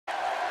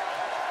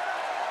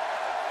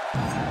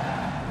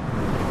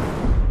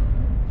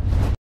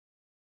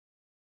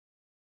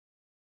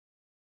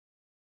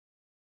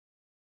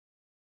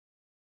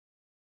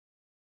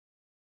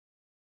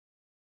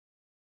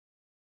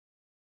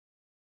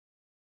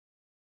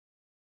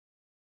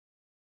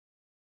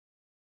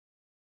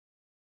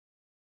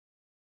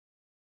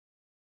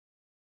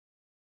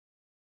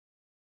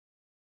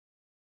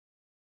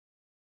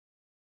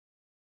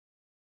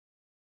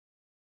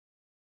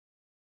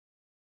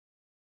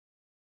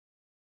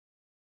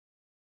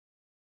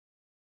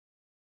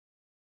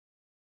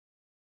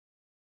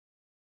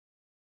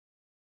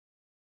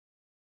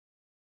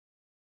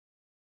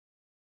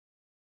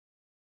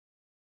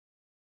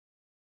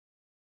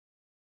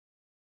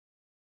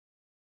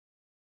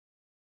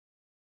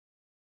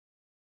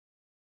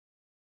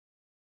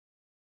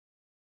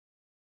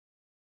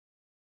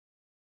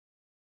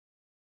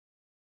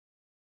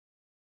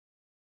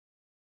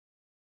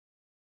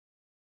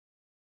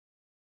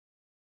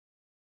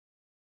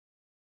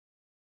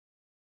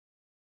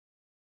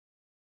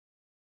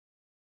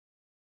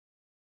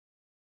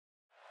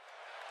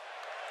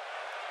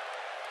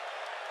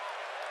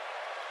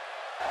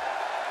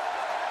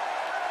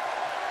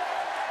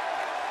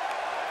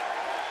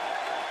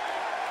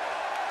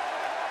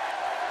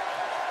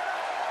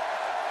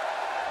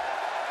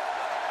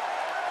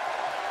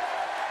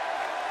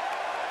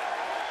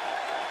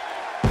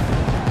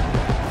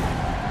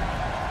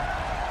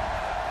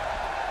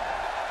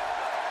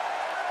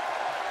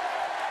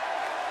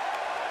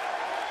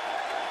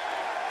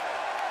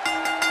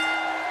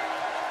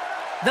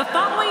The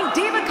following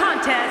Diva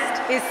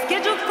contest is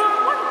scheduled for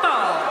one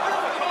fall.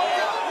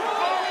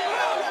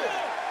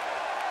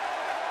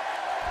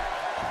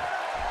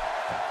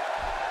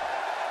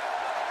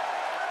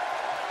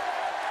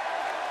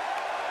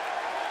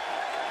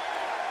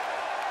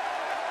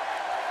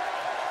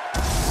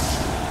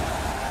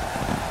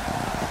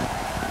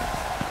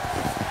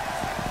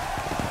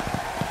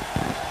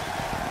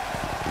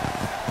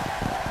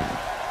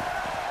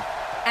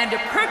 And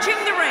approaching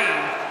the ring,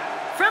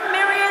 from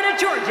Marietta,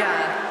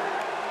 Georgia,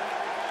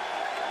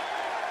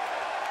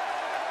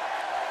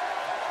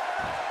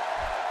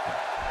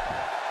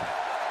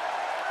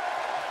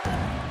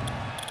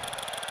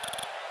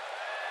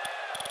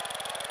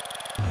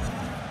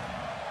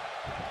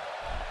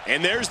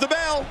 and there's the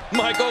bell.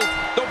 Michael,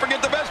 don't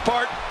forget the best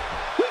part.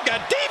 We've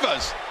got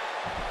divas.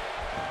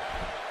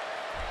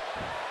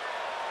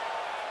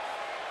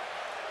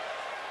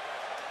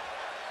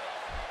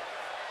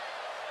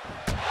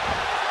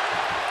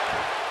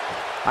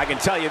 I can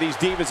tell you these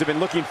divas have been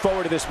looking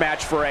forward to this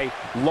match for a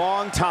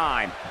long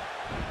time.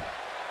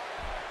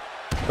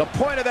 The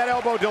point of that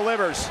elbow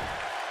delivers.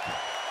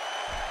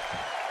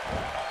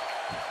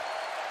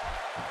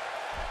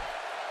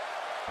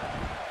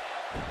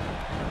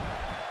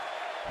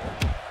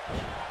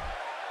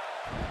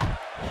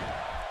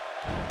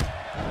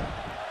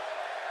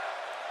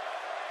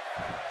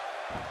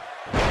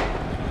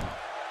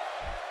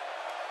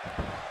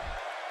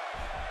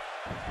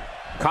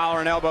 Collar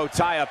and elbow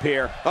tie up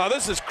here.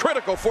 This is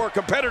critical for a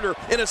competitor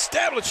in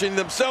establishing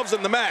themselves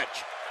in the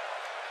match.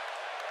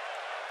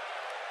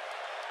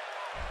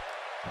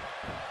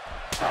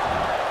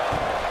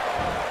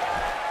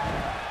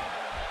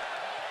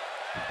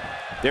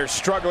 They're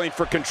struggling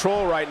for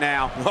control right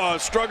now.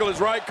 Struggle is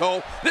right,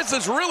 Cole. This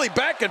is really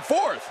back and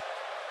forth.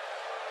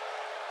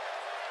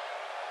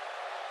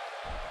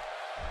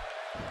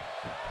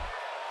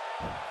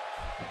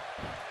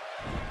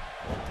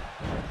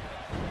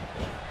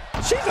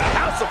 She's a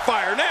house of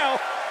fire now.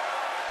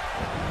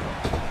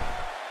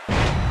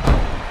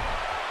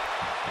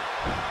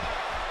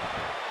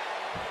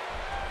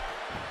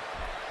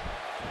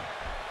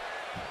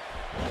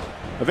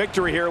 A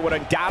victory here would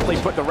undoubtedly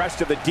put the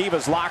rest of the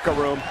Divas locker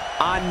room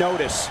on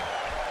notice.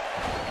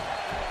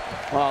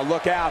 Oh,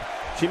 look out.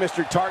 She missed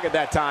her target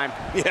that time.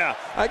 Yeah,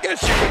 I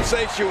guess you could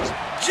say she was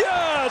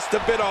just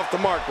a bit off the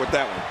mark with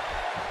that one.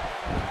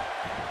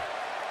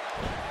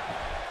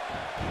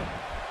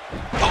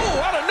 Oh,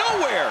 out of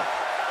nowhere.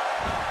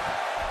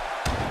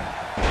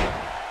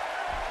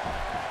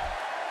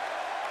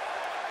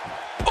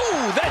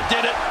 Oh, that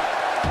did it.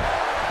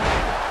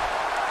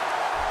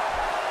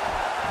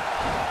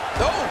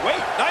 Oh,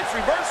 wait, nice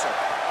reversal.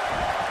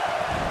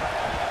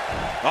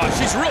 Oh,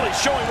 she's really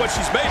showing what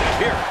she's made of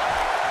here.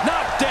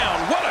 Knocked down,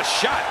 what a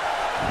shot.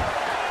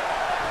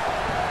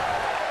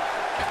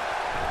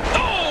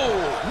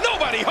 Oh,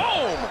 nobody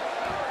home.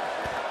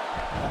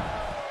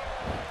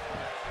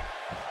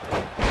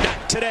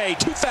 Not today,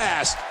 too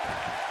fast.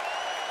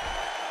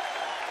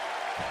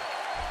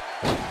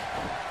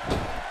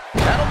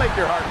 That'll make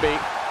your heart beat.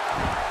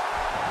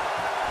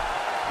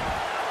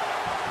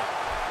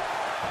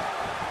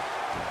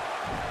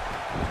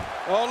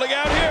 Oh, look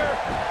out here.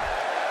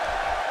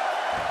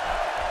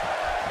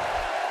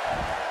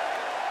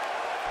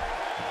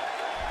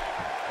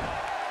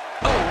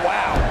 Oh,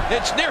 wow.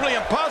 It's nearly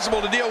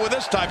impossible to deal with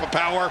this type of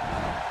power.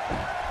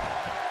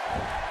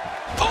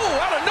 Oh,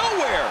 out of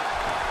nowhere.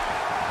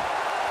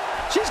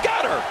 She's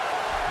got her.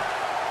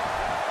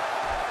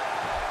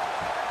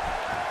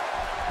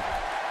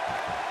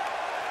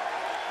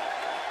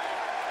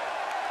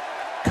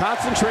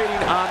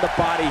 Concentrating on the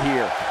body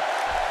here.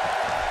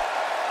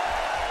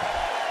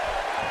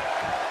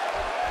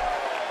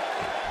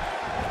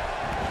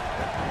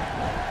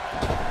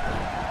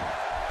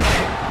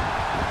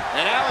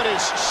 And now it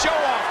is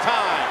show-off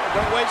time.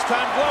 Don't waste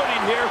time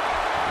gloating here.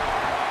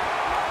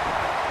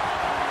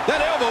 That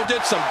elbow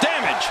did some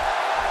damage.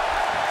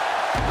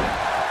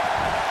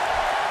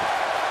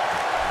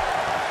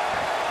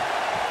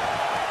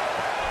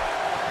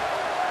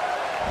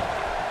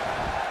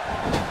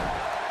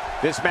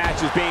 This match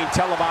is being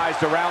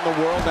televised around the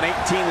world in 18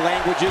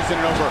 languages and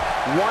in over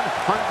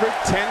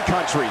 110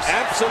 countries.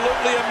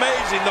 Absolutely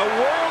amazing. The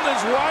world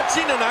is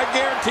watching, and I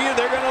guarantee you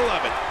they're going to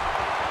love it.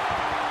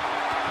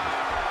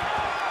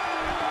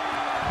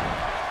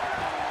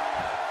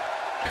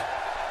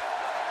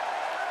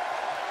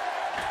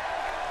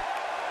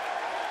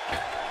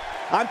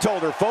 I'm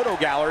told her photo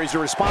galleries are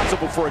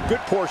responsible for a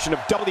good portion of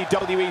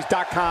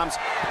WWE.com's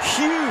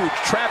huge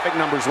traffic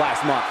numbers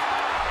last month.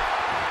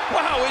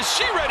 Wow, is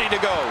she ready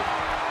to go?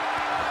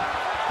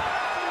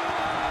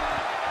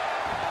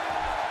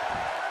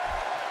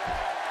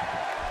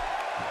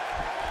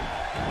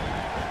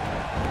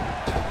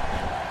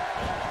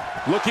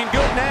 Looking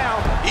good now.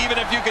 Even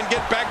if you can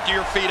get back to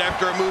your feet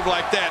after a move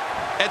like that,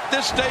 at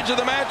this stage of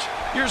the match,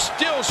 you're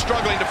still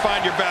struggling to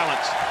find your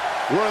balance.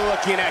 We're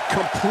looking at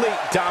complete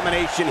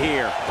domination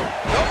here.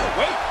 Oh,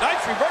 wait,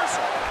 nice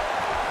reversal.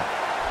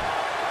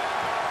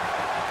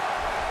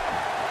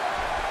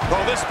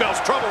 Oh, this spells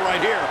trouble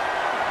right here.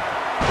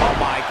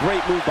 my, great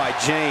move by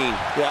Jane.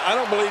 Yeah, I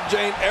don't believe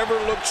Jane ever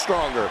looked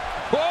stronger.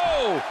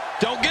 Whoa!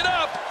 Don't get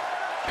up!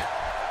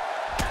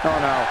 Oh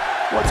no,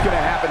 what's going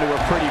to happen to her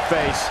pretty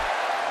face?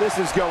 This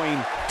is going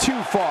too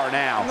far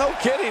now. No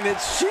kidding,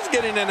 she's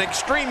getting an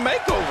extreme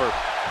makeover.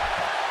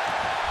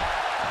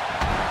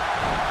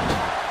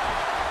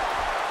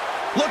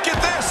 Look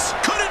at this!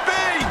 Could it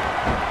be?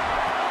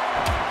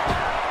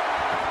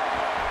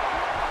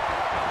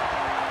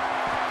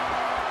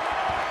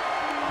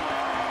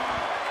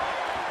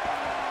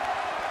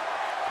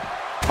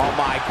 Oh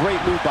my,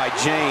 great move by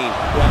Jane.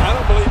 Yeah, I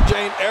don't believe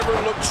Jane ever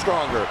looked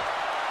stronger.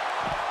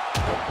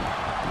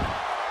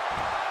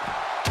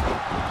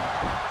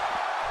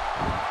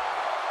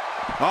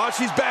 Oh,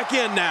 she's back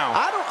in now.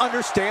 I don't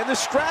understand the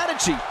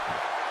strategy.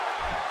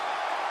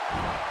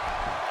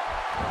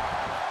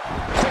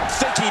 Quick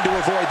thinking to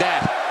avoid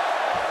that.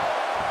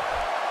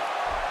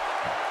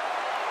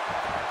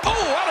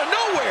 Oh, out of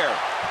nowhere.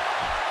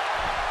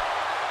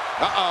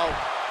 Uh-oh.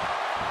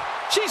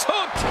 She's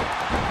hooked.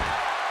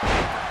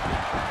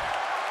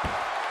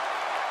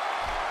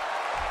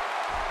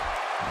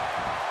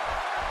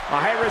 A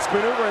high-risk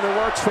maneuver in the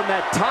works from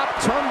that top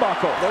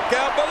turnbuckle. Look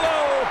out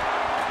below.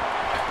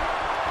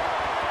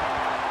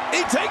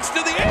 He takes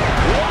to the air.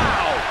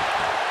 Wow.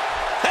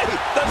 Hey,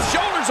 the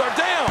shoulders are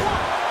down.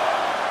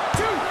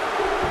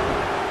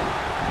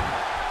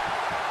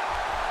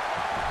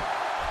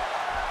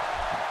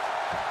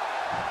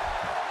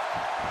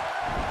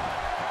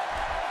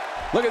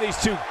 1, 2. Look at these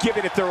two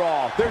giving it their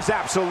all. There's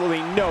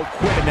absolutely no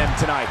quitting them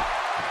tonight.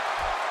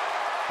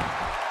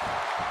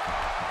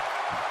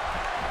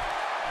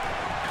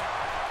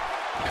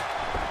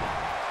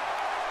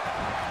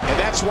 And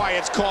that's why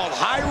it's called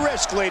high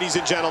risk, ladies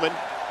and gentlemen.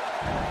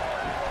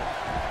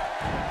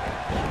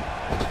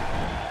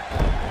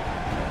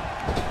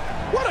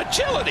 What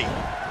agility!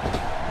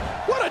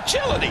 What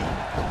agility!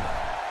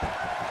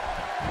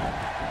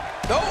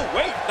 Oh,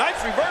 wait,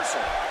 nice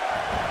reversal.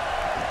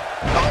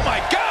 Oh, my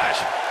gosh!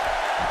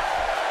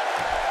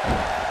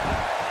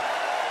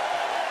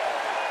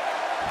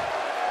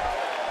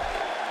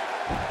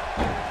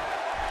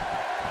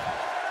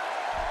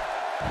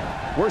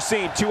 We're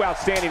seeing two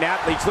outstanding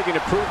athletes looking to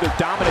prove their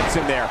dominance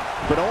in there,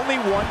 but only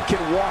one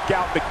can walk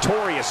out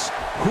victorious.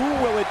 Who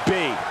will it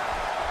be?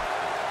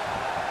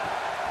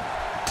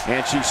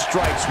 And she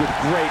strikes with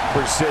great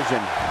precision.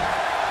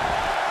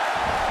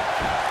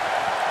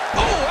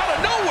 Oh, out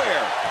of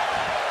nowhere!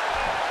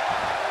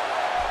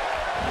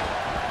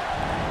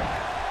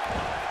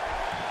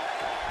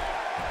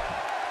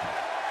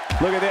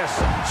 Look at this.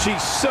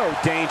 She's so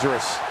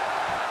dangerous.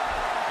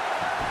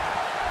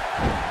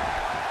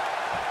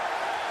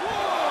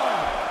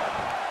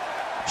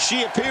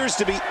 She appears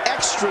to be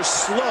extra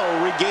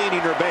slow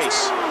regaining her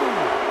base.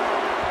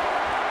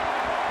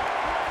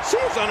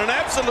 She's on an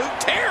absolute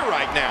tear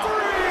right now.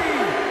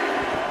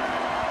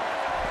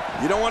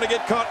 You don't want to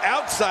get caught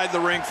outside the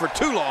ring for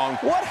too long.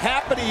 What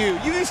happened to you?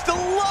 You used to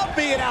love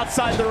being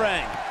outside the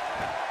ring.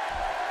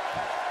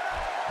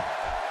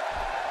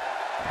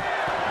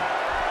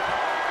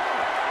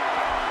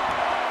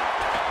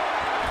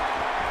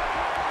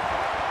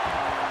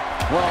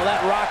 Well,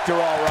 that rocked her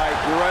all right.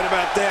 You're right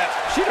about that.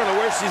 She don't know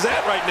where she's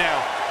at right now.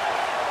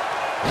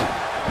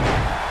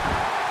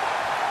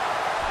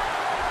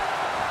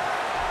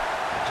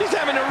 She's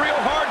having a real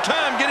hard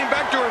time getting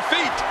back to her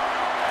feet.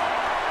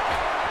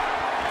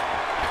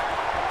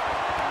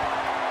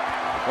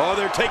 Oh,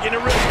 they're taking a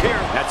risk here.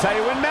 That's how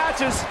you win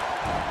matches.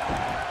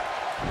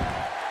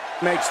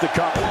 Makes the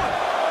cover.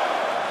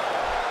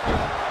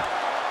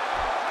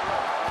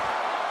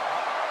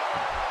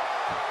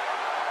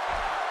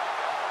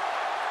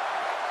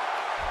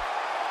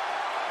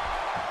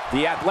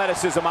 The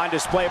athleticism on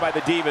display by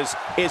the Divas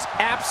is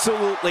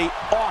absolutely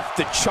off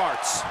the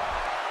charts.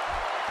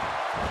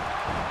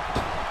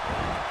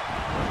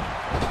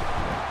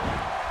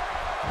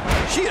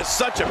 She is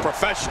such a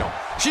professional.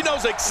 She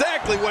knows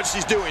exactly what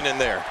she's doing in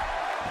there.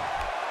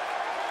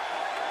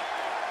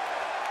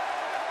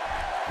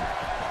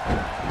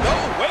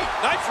 Oh, wait,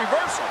 nice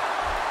reversal.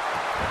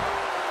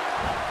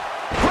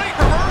 Great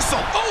reversal.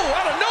 Oh,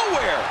 out of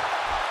nowhere.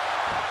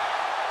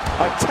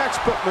 A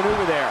textbook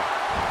maneuver there.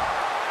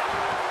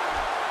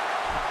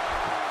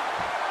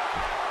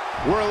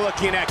 We're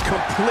looking at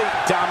complete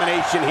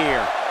domination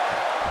here.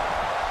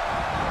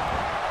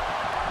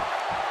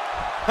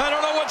 I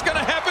don't know what's going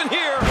to happen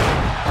here.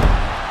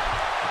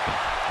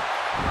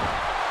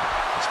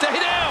 Stay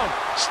down.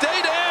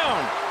 Stay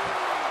down.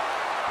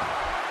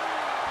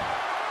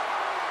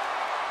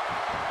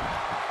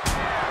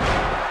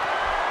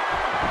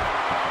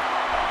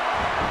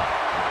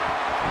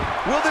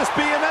 Will this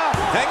be enough?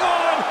 Hang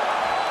on.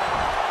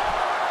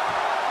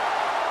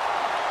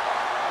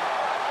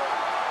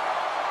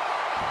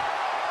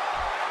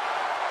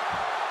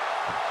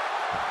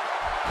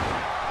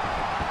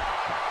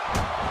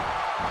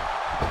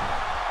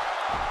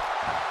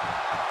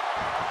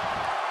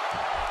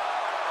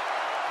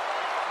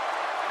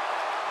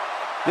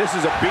 This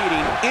is a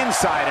beating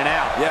inside and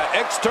out. Yeah,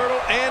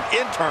 external and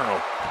internal.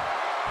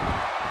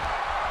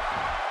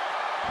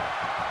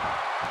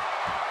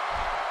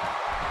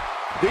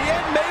 The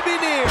end may be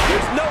near.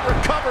 There's no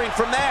recovering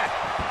from that.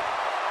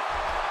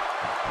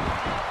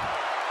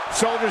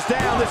 Shoulders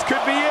down. This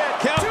could be it.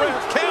 Count,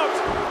 Ref, count.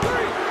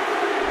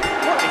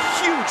 What a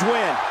huge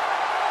win.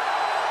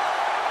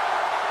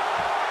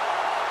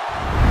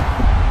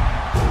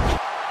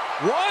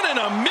 One in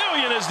a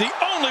million is the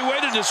only way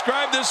to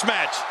describe this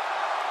match.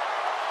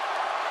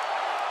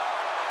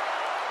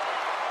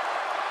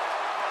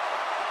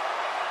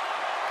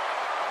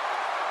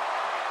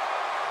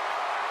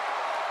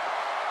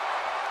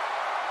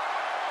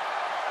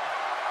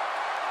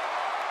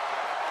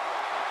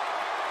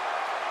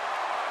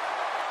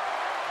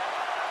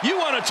 You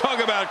want to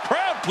talk about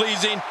crowd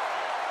pleasing?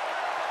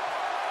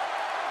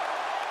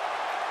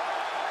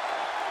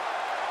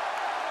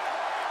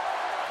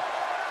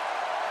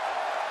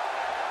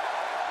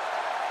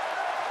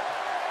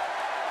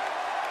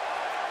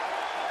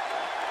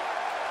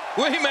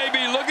 We may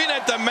be looking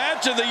at the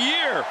match of the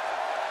year.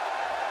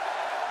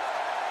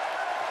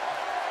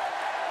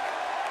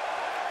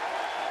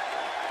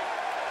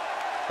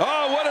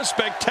 Oh, what a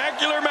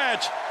spectacular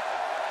match.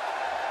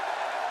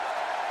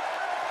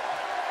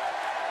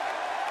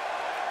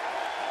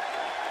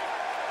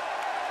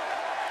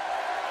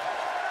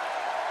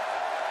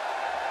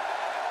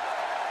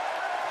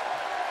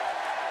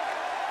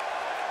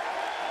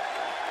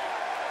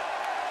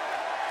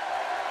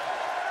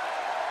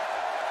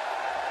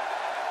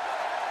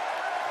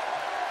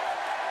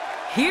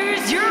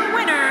 Here's your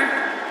winner,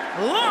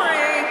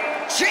 Lori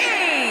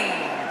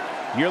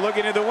Jean. You're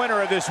looking at the winner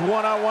of this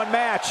one-on-one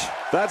match.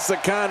 That's the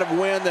kind of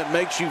win that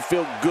makes you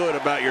feel good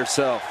about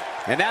yourself.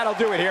 And that'll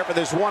do it here for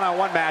this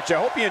one-on-one match. I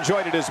hope you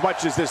enjoyed it as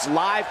much as this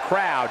live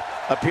crowd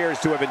appears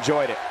to have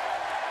enjoyed it.